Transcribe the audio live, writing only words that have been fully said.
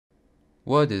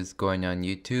What is going on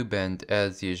YouTube, and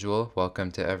as usual,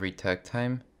 welcome to Every Tech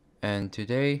Time, and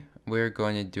today we're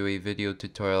going to do a video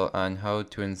tutorial on how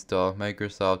to install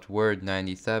Microsoft Word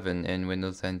 97 in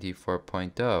Windows NT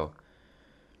 4.0.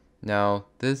 Now,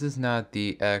 this is not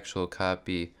the actual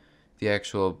copy, the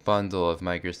actual bundle of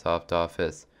Microsoft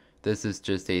Office. This is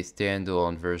just a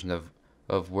standalone version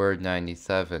of Word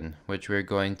 97, which we're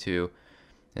going to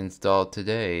install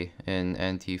today in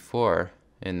NT4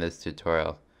 in this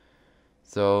tutorial.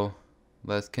 So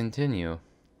let's continue.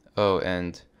 Oh,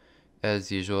 and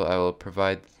as usual, I will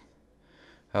provide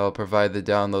the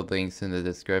download links in the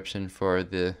description for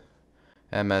the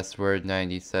MS Word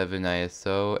 97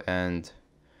 ISO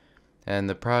and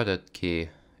the product key,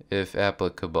 if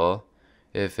applicable,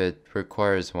 if it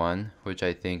requires one, which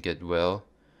I think it will,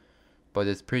 but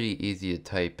it's pretty easy to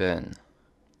type in.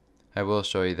 I will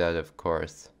show you that, of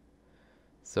course.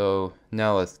 So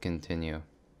now let's continue.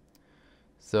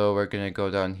 So we're going to go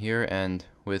down here, and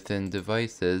within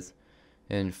devices,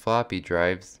 in floppy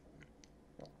drives,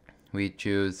 we're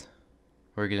going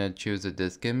to choose a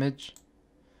disk image,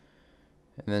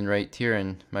 and then right here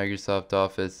in Microsoft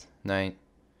Office 9,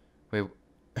 wait,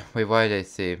 why did I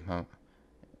save,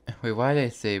 why did I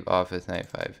save Office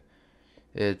 95?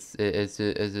 It's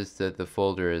just that the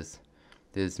folder is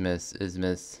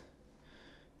miss.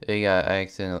 Yeah, I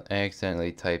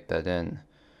accidentally typed that in.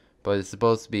 But it's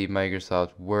supposed to be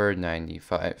Microsoft Word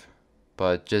 95,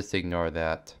 but just ignore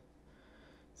that.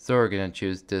 So we're going to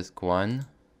choose disk 1,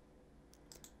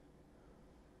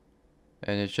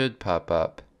 and it should pop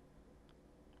up,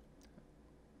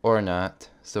 or not.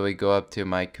 So we go up to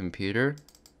My Computer,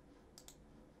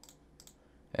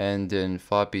 and in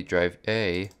floppy drive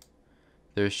A,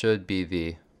 there should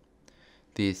be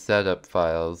the setup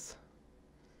files.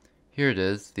 Here it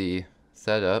is, the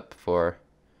setup for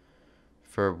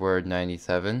Word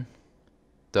 97.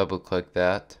 Double click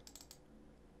that,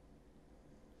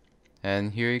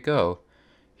 and here you go.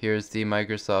 Here's the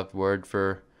Microsoft Word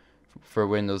for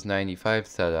Windows 95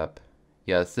 setup.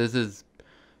 Yes, this is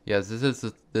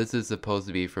supposed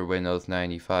to be for Windows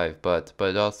 95, but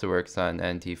it also works on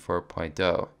NT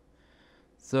 4.0.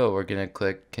 So we're gonna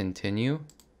click continue.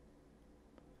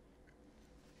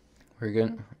 We're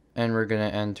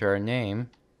gonna enter our name.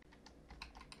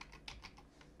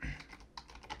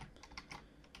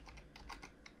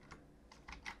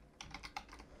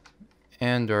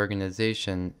 And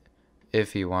organization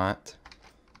if you want.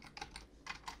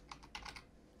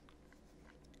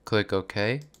 Click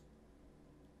OK.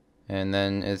 And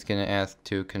then it's going to ask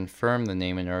to confirm the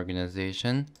name and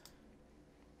organization.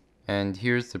 And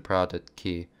here's the product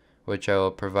key, which I will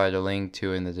provide a link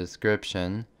to in the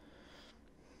description.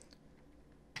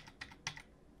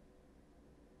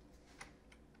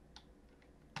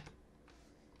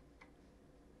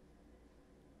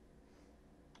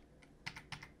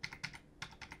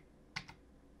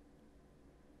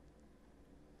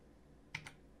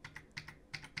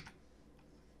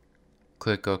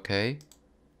 Click OK.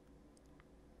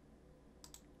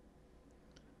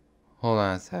 Hold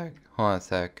on a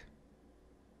sec.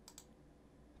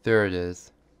 There it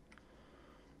is.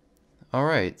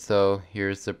 Alright, so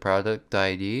here's the product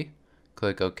ID.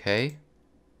 Click OK.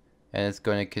 And it's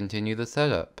going to continue the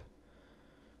setup.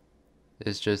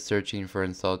 It's just searching for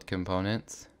installed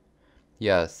components.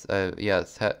 Yes,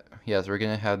 yes, we're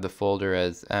going to have the folder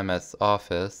as MS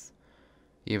Office,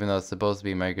 even though it's supposed to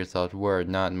be Microsoft Word,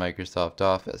 not Microsoft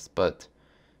Office, but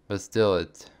still,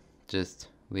 just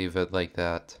leave it like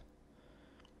that.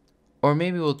 Or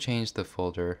maybe we'll change the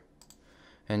folder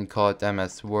and call it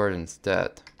MS Word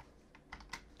instead,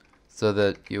 so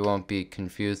that you won't be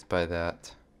confused by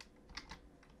that.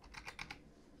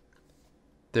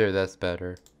 There, that's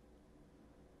better.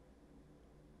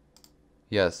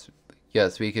 Yes,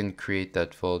 we can create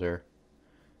that folder.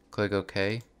 Click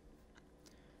OK.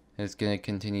 It's going to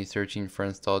continue searching for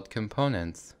installed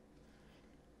components.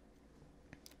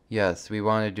 Yes, we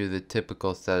want to do the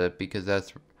typical setup because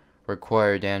that's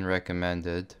required and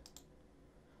recommended.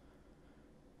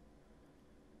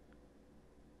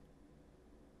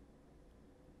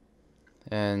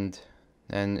 And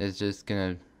it's just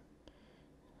gonna...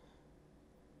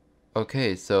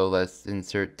 Okay, so let's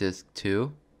insert disk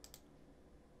 2.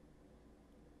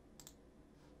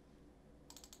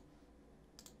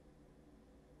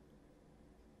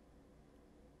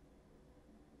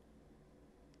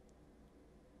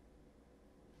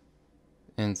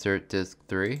 Insert disk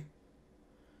 3.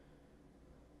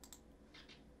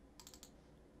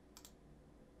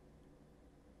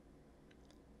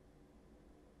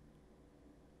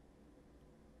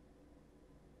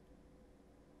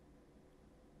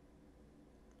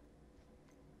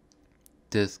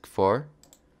 disk 4,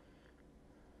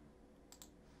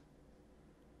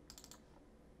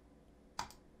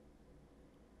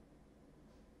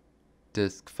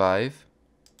 disk 5.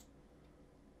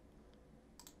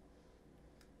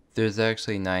 There's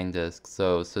actually 9 disks,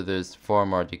 so there's 4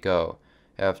 more to go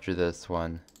after this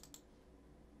one.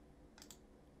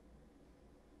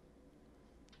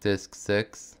 Disk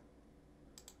 6.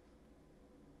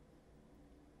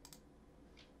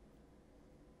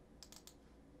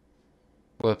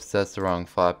 Whoops, that's the wrong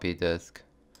floppy disk.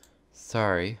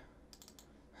 Sorry.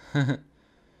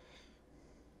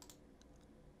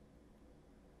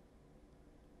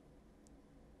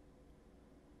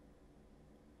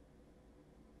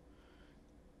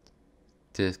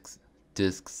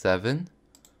 Disk 7.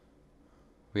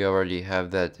 We already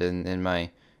have that in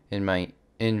my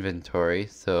inventory,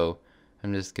 so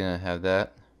I'm just gonna have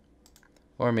that.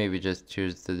 Or maybe just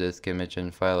choose the disk image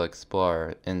in File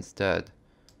Explorer instead.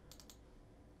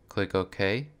 Click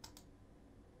OK.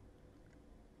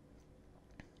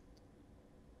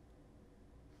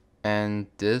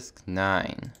 And disk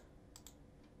 9.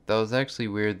 That was actually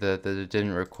weird that it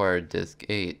didn't require disk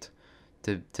 8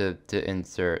 to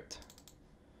insert.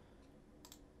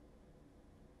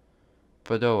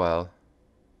 But oh well.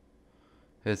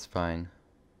 It's fine.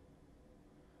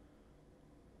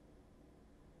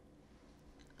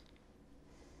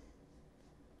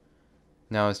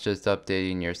 Now it's just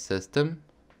updating your system.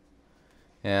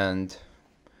 And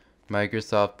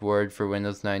Microsoft Word for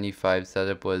Windows 95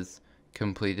 setup was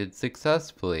completed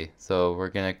successfully. So we're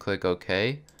gonna click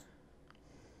OK.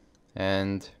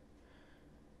 And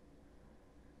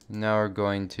now we're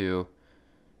going to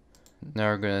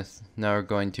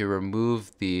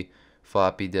remove the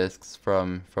floppy disks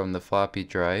from the floppy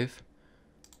drive,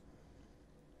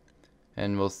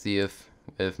 and we'll see if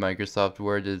Microsoft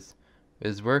Word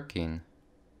is working.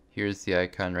 Here's the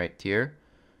icon right here.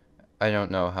 I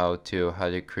don't know how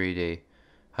to create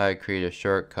a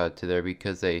shortcut to there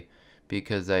because I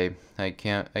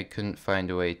couldn't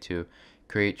find a way to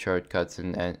create shortcuts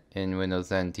in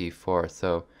Windows NT 4.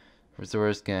 So we're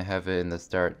just gonna have it in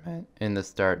the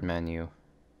start menu,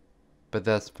 but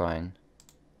that's fine.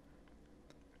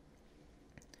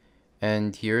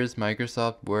 And here is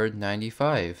Microsoft Word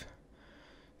 95,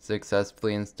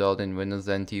 successfully installed in Windows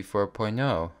NT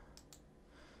 4.0.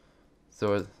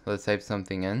 So let's type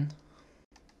something in.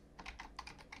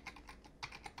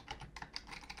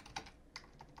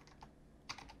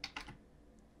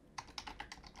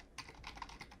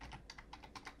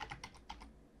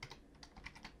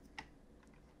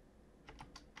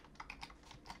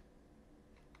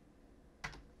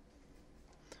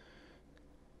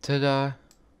 Ta-da!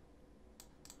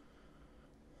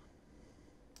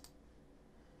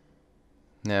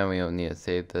 Now we don't need to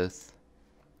save this.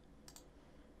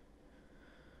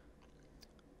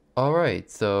 Alright,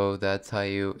 so that's how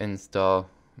you install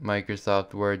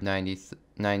Microsoft Word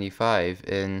 95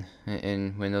 in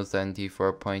Windows NT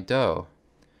 4.0.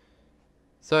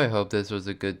 So I hope this was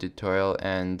a good tutorial,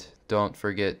 and don't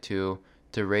forget to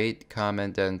rate,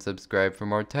 comment, and subscribe for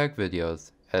more tech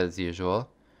videos, as usual.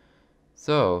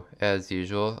 So, as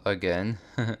usual, again,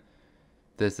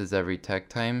 this is Every Tech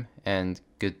Time, and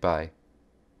goodbye.